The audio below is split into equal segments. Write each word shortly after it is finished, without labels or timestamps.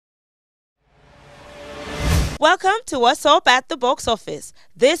Welcome to What's Up at the Box Office.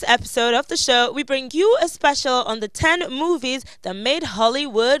 This episode of the show, we bring you a special on the 10 movies that made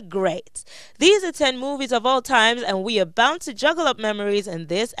Hollywood great. These are 10 movies of all times, and we are bound to juggle up memories in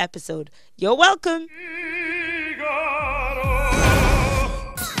this episode. You're welcome.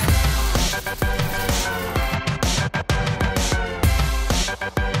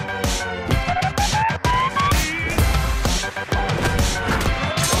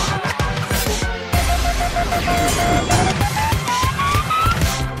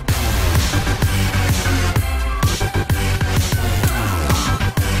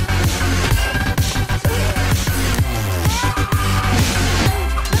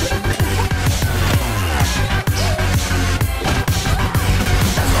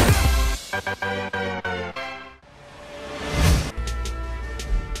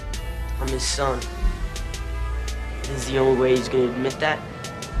 I'm his son. This is the only way he's gonna admit that.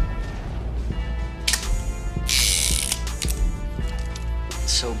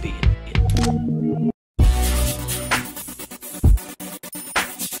 So be it.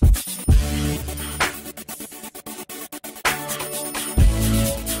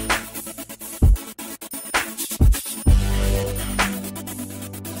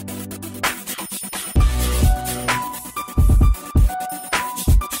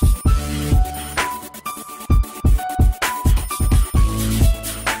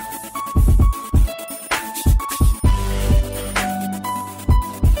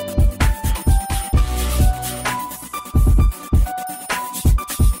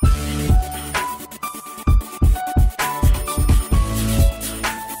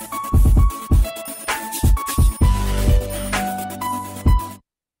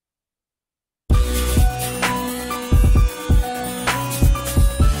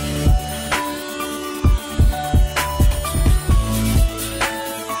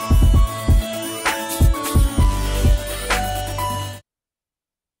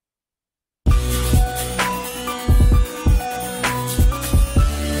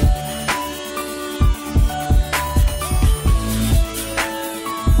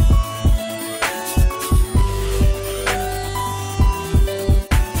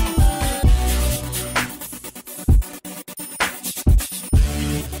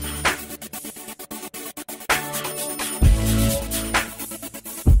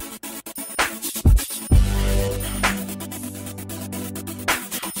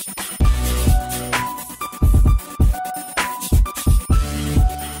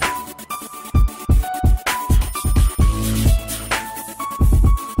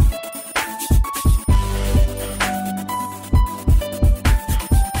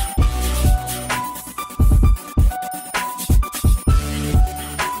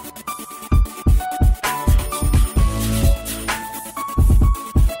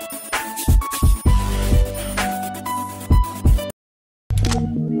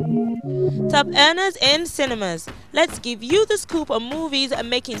 Top earners in cinemas. Let's give you the scoop on movies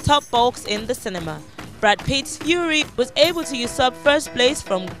making top bulks in the cinema. Brad Pitt's Fury was able to usurp first place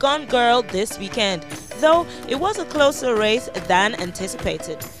from Gone Girl this weekend, though it was a closer race than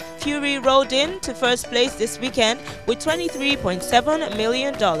anticipated. Fury rolled in to first place this weekend with $23.7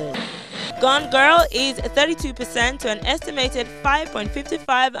 million. Gone Girl is 32% to an estimated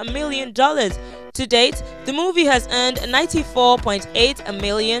 $5.55 million. To date, the movie has earned $94.8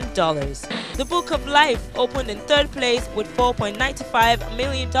 million. The Book of Life opened in third place with $4.95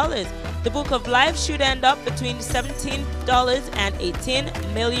 million. The Book of Life should end up between $17 and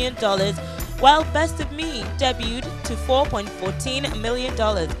 $18 million, while Best of Me debuted to $4.14 million.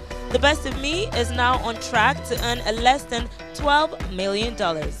 The Best of Me is now on track to earn less than $12 million.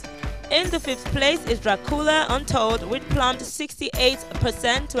 In the fifth place is Dracula Untold, which plumbed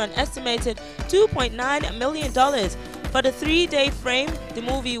 68% to an estimated $2.9 million. For the 3-day frame, the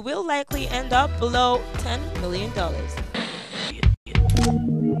movie will likely end up below $10 million.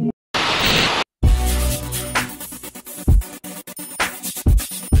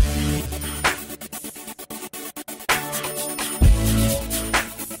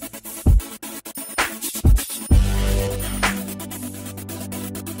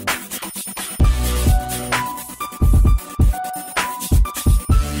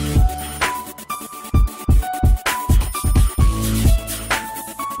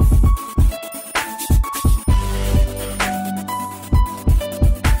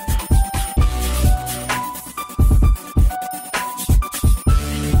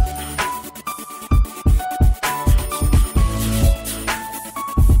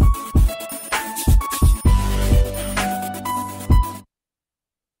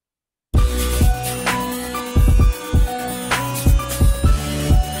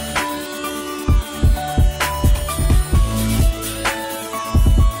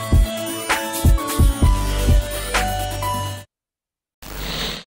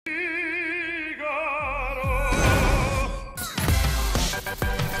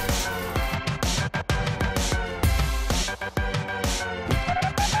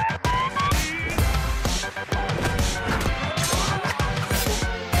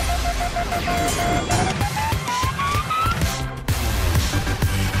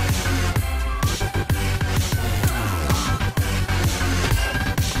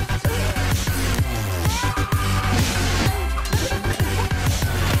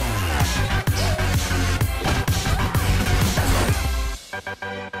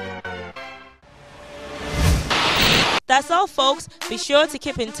 That's all, folks. Be sure to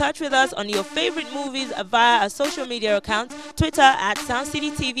keep in touch with us on your favorite movies via our social media accounts: Twitter at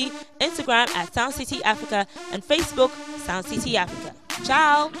Soundcity TV, Instagram at Soundcity Africa, and Facebook Soundcity Africa.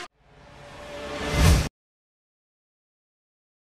 Ciao!